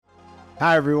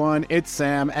Hi everyone, it's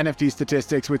Sam, NFT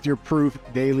Statistics with your Proof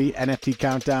Daily NFT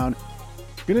Countdown.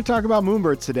 Going to talk about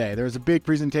Moonbirds today. There was a big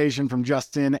presentation from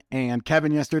Justin and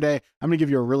Kevin yesterday. I'm going to give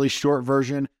you a really short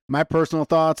version. My personal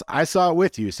thoughts, I saw it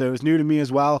with you, so it was new to me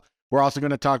as well. We're also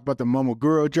going to talk about the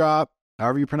Momoguro drop,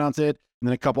 however you pronounce it, and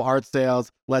then a couple art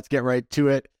sales. Let's get right to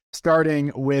it.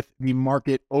 Starting with the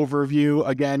market overview.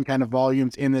 Again, kind of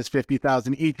volumes in this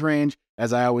 50,000 ETH range.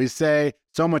 As I always say,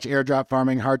 so much airdrop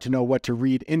farming, hard to know what to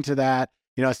read into that.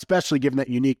 Especially given that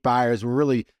unique buyers were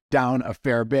really down a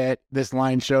fair bit. This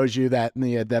line shows you that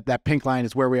that pink line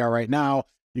is where we are right now.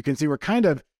 You can see we're kind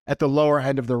of at the lower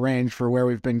end of the range for where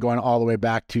we've been going all the way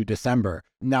back to December.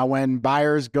 Now, when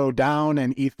buyers go down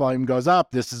and ETH volume goes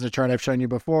up, this is a chart I've shown you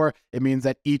before. It means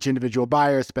that each individual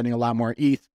buyer is spending a lot more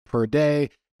ETH per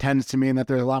day. Tends to mean that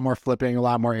there's a lot more flipping, a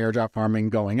lot more airdrop farming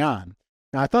going on.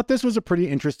 Now, I thought this was a pretty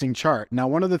interesting chart. Now,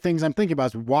 one of the things I'm thinking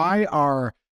about is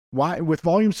why with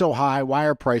volume so high, why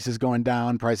are prices going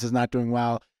down, prices not doing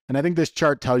well? And I think this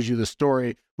chart tells you the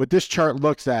story. What this chart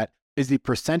looks at is the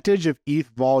percentage of ETH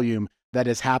volume that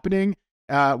is happening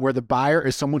where the buyer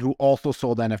is someone who also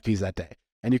sold NFTs that day.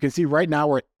 And you can see right now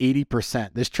we're at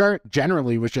 80%. This chart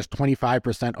generally was just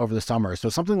 25% over the summer. So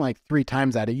something like 3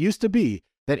 times that. It used to be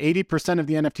that 80% of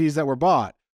the NFTs that were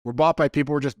bought by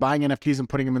people who were just buying NFTs and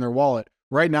putting them in their wallet.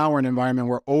 Right now we're in an environment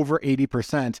where over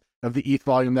 80% of the ETH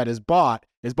volume that is bought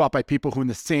by people who in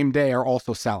the same day are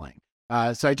also selling.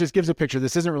 So it just gives a picture.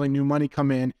 This isn't really new money come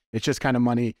in. It's just kind of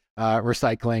money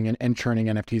recycling and churning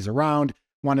NFTs around.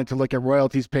 Wanted to look at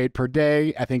royalties paid per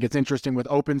day. I think it's interesting with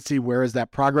OpenSea. Where is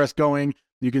that progress going?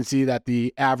 You can see that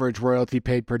the average royalty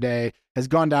paid per day has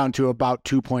gone down to about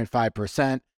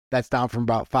 2.5%. That's down from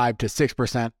about 5 to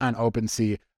 6% on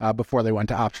OpenSea before they went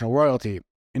to optional royalty.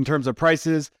 In terms of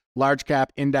prices, large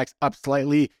cap index up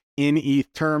slightly in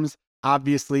ETH terms.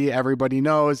 Obviously, everybody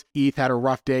knows ETH had a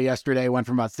rough day yesterday, went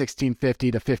from about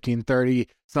 1650 to 1530,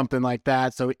 something like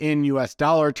that. So in US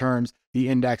dollar terms, the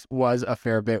index was a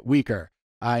fair bit weaker.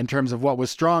 In terms of what was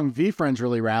strong, VFriends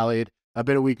really rallied, a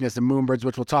bit of weakness in Moonbirds,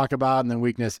 which we'll talk about, and then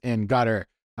weakness in Gutter.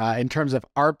 In terms of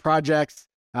art projects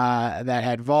that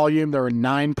had volume, there were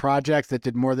 9 projects that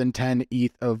did more than 10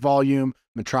 ETH of volume.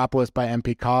 Metropolis by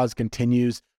MP Cause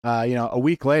continues. A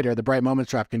week later, the Bright Moments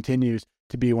drop continues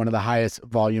to be one of the highest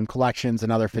volume collections.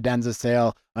 Another Fidenza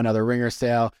sale, another Ringer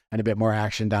sale, and a bit more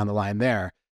action down the line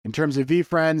there. In terms of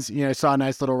VFriends, saw a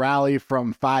nice little rally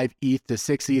from 5 ETH to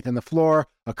 6 ETH in the floor.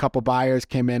 A couple buyers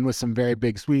came in with some very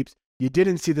big sweeps. You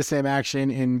didn't see the same action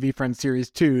in VFriends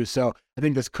Series 2, so I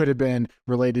think this could have been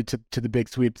related to the big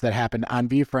sweeps that happened on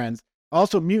VFriends.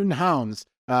 Also, Mutant Hounds.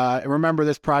 Remember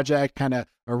this project, kind of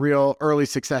a real early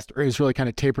success story, has really kind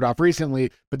of tapered off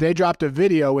recently, but they dropped a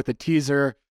video with a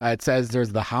teaser. It says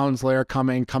there's the Hounds layer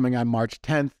coming on March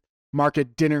 10th.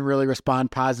 Market didn't really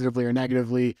respond positively or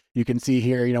negatively. You can see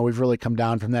here, we've really come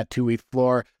down from that 2 ETH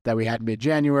floor that we had in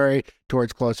mid-January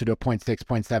towards closer to a 0.6,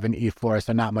 0.7 ETH floor,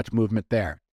 so not much movement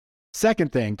there.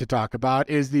 Second thing to talk about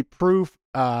is the Proof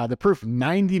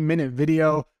 90-minute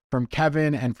video from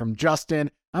Kevin and from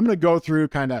Justin. I'm going to go through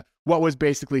kind of what was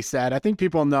basically said. I think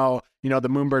people know, the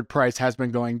Moonbird price has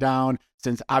been going down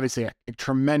since obviously a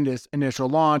tremendous initial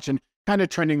launch and kind of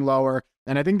trending lower.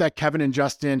 And I think that Kevin and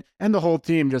Justin and the whole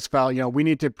team just felt, we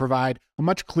need to provide a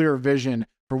much clearer vision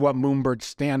for what Moonbirds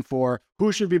stand for.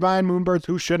 Who should be buying Moonbirds?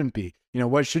 Who shouldn't be?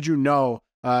 What should you know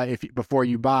before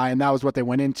you buy? And that was what they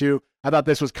went into. I thought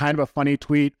this was kind of a funny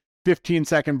tweet,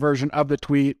 15-second version of the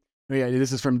tweet.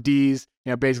 This is from Deez,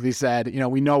 basically said,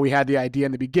 we know we had the idea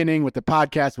in the beginning with the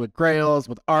podcast, with Grails,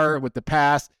 with art, with the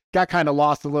past, got kind of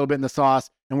lost a little bit in the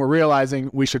sauce, and we're realizing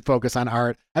we should focus on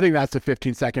art. I think that's the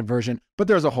 15-second version, but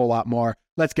there's a whole lot more.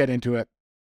 Let's get into it.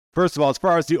 First of all, as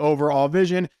far as the overall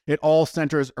vision, it all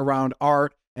centers around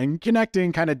art and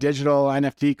connecting kind of digital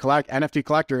NFT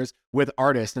collectors with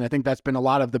artists. And I think that's been a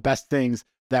lot of the best things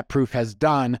that Proof has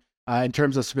done in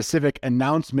terms of specific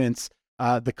announcements.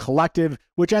 The collective,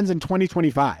 which ends in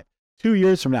 2025, 2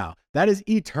 years from now. That is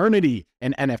eternity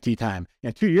in NFT time.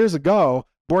 2 years ago,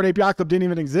 Bored Ape Yacht Club didn't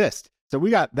even exist. So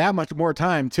we got that much more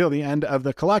time till the end of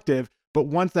the collective. But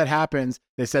once that happens,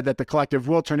 they said that the collective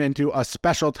will turn into a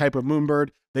special type of Moonbird.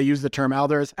 They use the term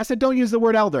elders. I said, don't use the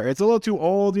word elder. It's a little too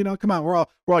old. Come on, we're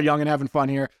all young and having fun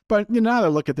here. But now that I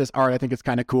look at this art, I think it's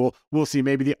kind of cool. We'll see.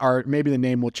 Maybe the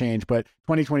name will change. But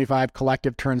 2025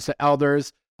 collective turns to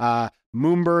elders.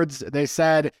 Moonbirds, they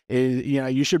said,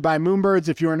 you should buy Moonbirds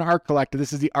if you're an art collector.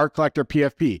 This is the art collector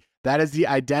PFP. That is the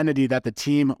identity that the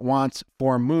team wants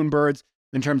for Moonbirds.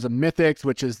 In terms of Mythics,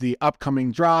 which is the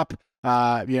upcoming drop,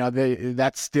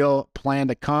 that's still planned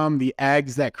to come. The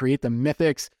eggs that create the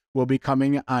Mythics will be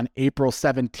coming on April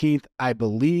 17th, I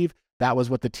believe. That was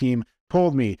what the team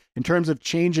told me in terms of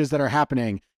changes that are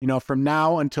happening, from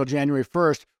now until January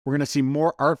 1st, we're going to see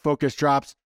more art-focused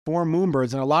drops for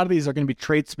Moonbirds. And a lot of these are going to be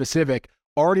trait-specific.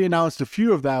 Already announced a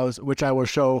few of those, which I will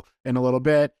show in a little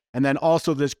bit. And then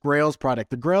also this Grails product.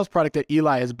 The Grails product that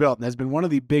Eli has built and has been one of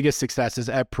the biggest successes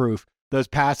at Proof. Those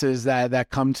passes that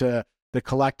come to the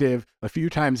collective a few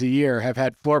times a year have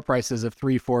had floor prices of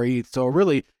 3-4 ETH. So a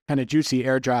really kind of juicy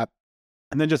airdrop.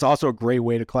 And then just also a great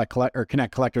way to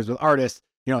connect collectors with artists.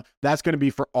 That's going to be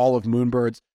for all of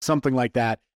Moonbirds, something like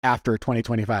that after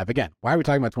 2025. Again, why are we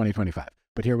talking about 2025?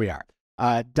 But here we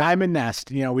are. Diamond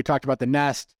Nest, we talked about the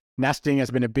nest. Nesting has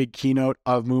been a big keynote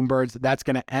of Moonbirds. That's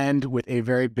going to end with a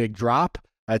very big drop.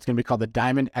 It's going to be called the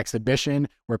Diamond Exhibition,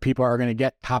 where people are going to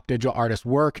get top digital artist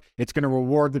work. It's going to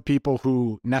reward the people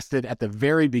who nested at the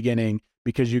very beginning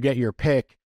because you get your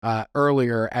pick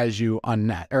earlier as you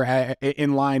unnet, or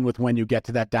in line with when you get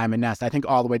to that Diamond Nest. I think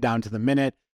all the way down to the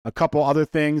minute. A couple other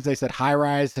things. They said High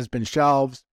Rise has been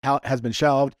shelved.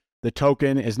 The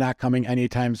token is not coming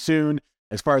anytime soon.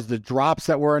 As far as the drops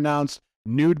that were announced,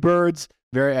 Nude Birds,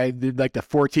 like the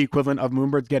 4T equivalent of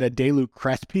Moonbirds, get a Delu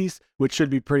crest piece, which should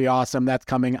be pretty awesome. That's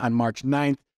coming on March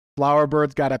 9th. Flower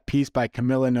Birds got a piece by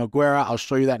Camila Noguera. I'll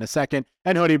show you that in a second.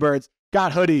 And Hoodie Birds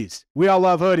got hoodies. We all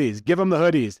love hoodies. Give them the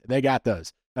hoodies. They got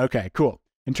those. Okay, cool.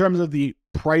 In terms of the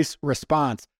price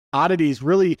response, oddities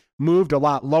really moved a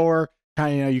lot lower.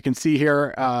 You can see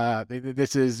here,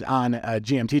 this is on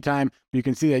GMT time. You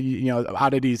can see that,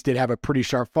 oddities did have a pretty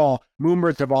sharp fall.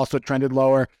 Moonbirds have also trended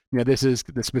lower. This is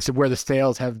the specific where the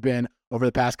sales have been over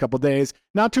the past couple of days.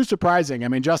 Not too surprising. I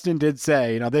mean, Justin did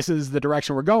say, this is the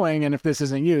direction we're going. And if this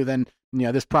isn't you, then,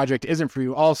 this project isn't for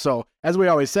you. Also, as we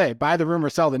always say, buy the rumor,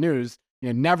 sell the news.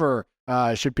 Never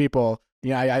should people,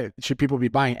 should people be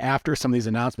buying after some of these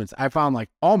announcements. I found like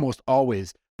almost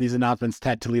always these announcements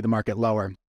tend to lead the market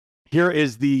lower. Here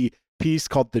is the piece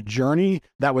called The Journey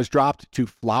that was dropped to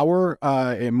Flower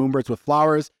in Moonbirds with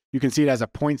Flowers. You can see it as a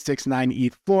 0.69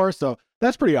 ETH floor. So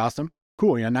that's pretty awesome.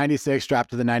 Cool. 96 dropped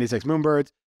to the 96 Moonbirds.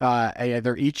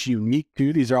 They're each unique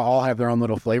too. These all have their own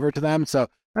little flavor to them. So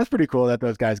that's pretty cool that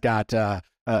those guys got a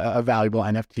valuable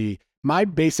NFT. My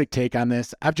basic take on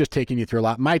this, I've just taken you through a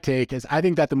lot. My take is I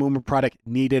think that the Moonbird product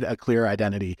needed a clear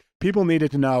identity. People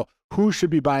needed to know who should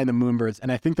be buying the Moonbirds. And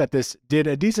I think that this did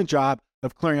a decent job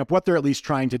of clearing up what they're at least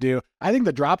trying to do. I think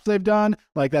the drops they've done,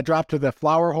 like that drop to the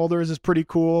flower holders, is pretty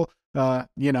cool.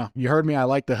 You heard me. I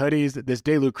like the hoodies. This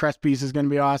Delu crest piece is going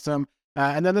to be awesome.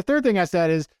 And then the third thing I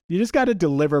said is you just got to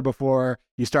deliver before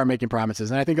you start making promises.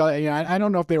 And I think, I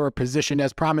don't know if they were positioned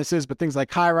as promises, but things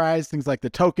like High Rise, things like the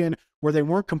token, where they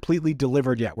weren't completely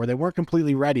delivered yet, where they weren't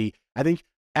completely ready. I think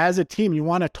as a team, you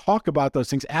want to talk about those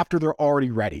things after they're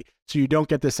already ready, so you don't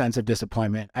get the sense of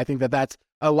disappointment. I think that that's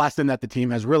a lesson that the team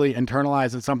has really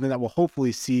internalized and something that we'll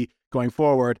hopefully see going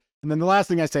forward. And then the last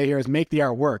thing I say here is make the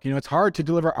art work. It's hard to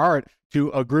deliver art to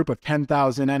a group of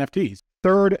 10,000 NFTs.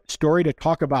 Third story to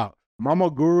talk about,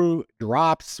 Momoguro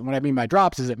drops. What I mean by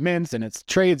drops is it mints and it's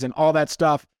trades and all that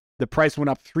stuff. The price went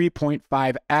up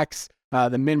 3.5x.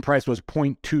 The min price was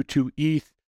 0.22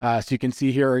 ETH. So you can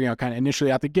see here, kind of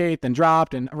initially out the gate, then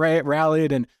dropped and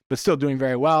rallied, but still doing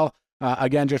very well.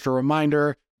 Again, just a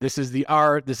reminder, this is the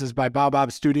art. This is by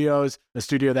Baobab Studios, a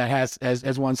studio that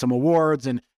has won some awards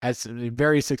and has a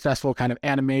very successful kind of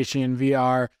animation,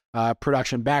 VR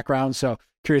production background. So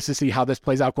curious to see how this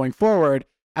plays out going forward.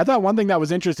 I thought one thing that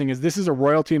was interesting is this is a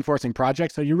royalty enforcing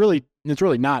project. So it's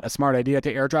really not a smart idea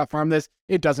to airdrop farm this.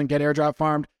 It doesn't get airdrop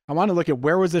farmed. I want to look at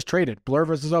where was this traded? Blur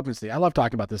versus OpenSea. I love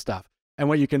talking about this stuff. And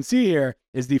what you can see here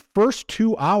is the first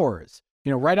 2 hours,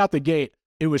 right out the gate,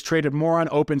 it was traded more on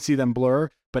OpenSea than Blur.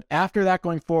 But after that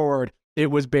going forward,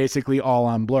 it was basically all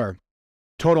on Blur.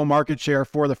 Total market share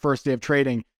for the first day of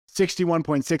trading,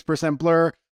 61.6%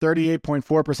 Blur, 38.4%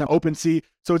 OpenSea.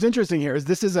 So what's interesting here is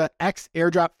this is an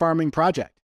airdrop farming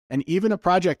project. And even a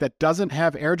project that doesn't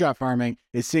have airdrop farming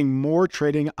is seeing more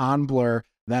trading on Blur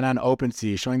than on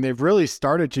OpenSea, showing they've really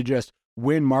started to just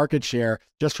win market share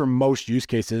just from most use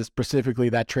cases, specifically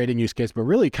that trading use case, but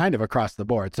really kind of across the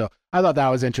board. So I thought that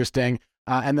was interesting.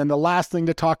 And then the last thing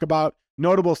to talk about,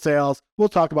 notable sales. We'll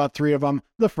talk about 3 of them.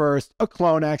 The first, a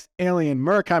CloneX Alien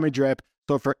Murakami drip.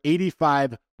 So for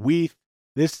 85 WETH,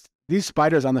 these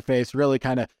spiders on the face really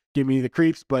kind of give me the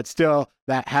creeps, but still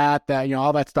that hat, that,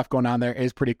 all that stuff going on there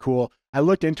is pretty cool. I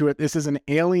looked into it. This is an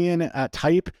alien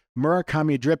type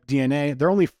Murakami drip DNA. There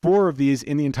are only 4 of these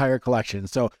in the entire collection.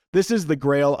 So this is the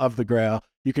grail of the grail.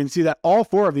 You can see that all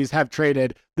 4 of these have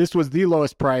traded. This was the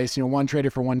lowest price. One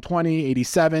traded for 120,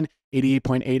 87,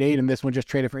 88.88, and this one just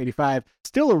traded for 85.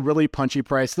 Still a really punchy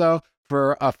price though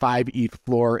for a 5 ETH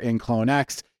floor in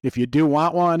CloneX. If you do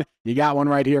want one, you got one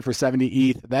right here for 70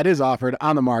 ETH. That is offered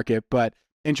on the market, but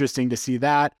interesting to see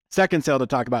that. Second sale to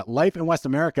talk about, Life in West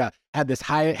America had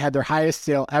their highest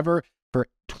sale ever for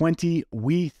 20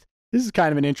 ETH. This is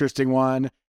kind of an interesting one.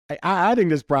 I think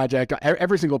this project,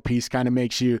 every single piece kind of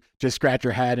makes you just scratch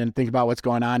your head and think about what's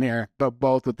going on here, but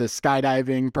both with the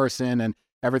skydiving person and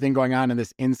everything going on in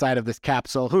this inside of this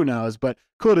capsule, who knows, but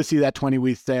cool to see that 20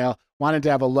 ETH sale. Wanted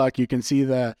to have a look. You can see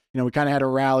we kind of had a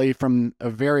rally from a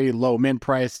very low mint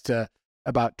price to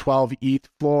about 12 ETH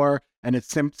floor, and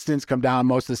it's since come down.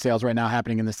 Most of the sales right now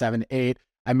happening in the 7 to 8.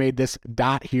 I made this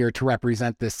dot here to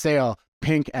represent this sale,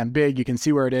 pink and big. You can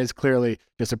see where it is, clearly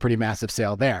just a pretty massive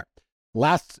sale there.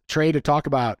 Last trade to talk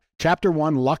about, Chapter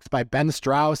 1 Lux by Ben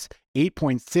Strauss,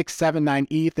 8.679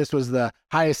 ETH. This was the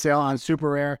highest sale on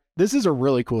Super Rare. This is a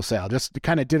really cool sale. Just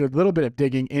kind of did a little bit of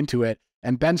digging into it.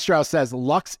 And Ben Strauss says,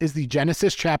 Lux is the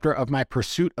genesis chapter of my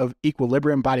pursuit of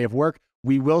equilibrium body of work.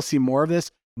 We will see more of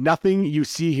this. Nothing you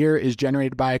see here is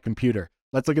generated by a computer.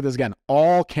 Let's look at this again.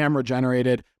 All camera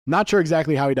generated. Not sure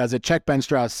exactly how he does it. Check Ben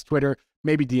Strauss' Twitter,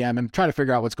 maybe DM him, try to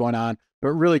figure out what's going on. But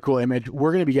really cool image.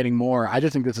 We're going to be getting more. I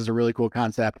just think this is a really cool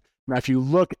concept. Now, if you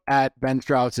look at Ben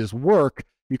Strauss's work,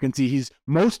 you can see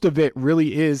most of it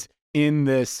really is in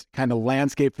this kind of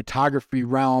landscape photography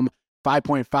realm.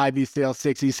 5.5 ETH sale,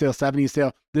 6 ETH sale, 7 ETH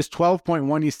sale. This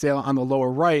 12.1 ETH sale on the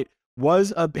lower right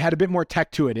had a bit more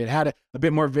tech to it. It had a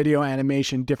bit more video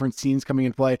animation, different scenes coming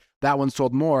in play. That one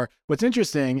sold more. What's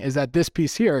interesting is that this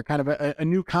piece here, kind of a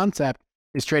new concept,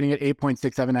 is trading at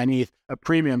 8.679 ETH, a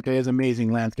premium to his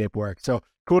amazing landscape work. So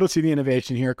cool to see the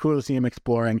innovation here. Cool to see him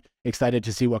exploring. Excited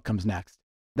to see what comes next.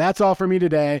 That's all for me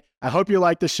today. I hope you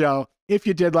liked the show. If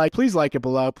you did please like it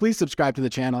below. Please subscribe to the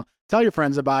channel. Tell your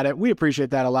friends about it. We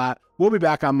appreciate that a lot. We'll be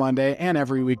back on Monday and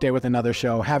every weekday with another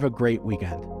show. Have a great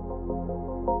weekend.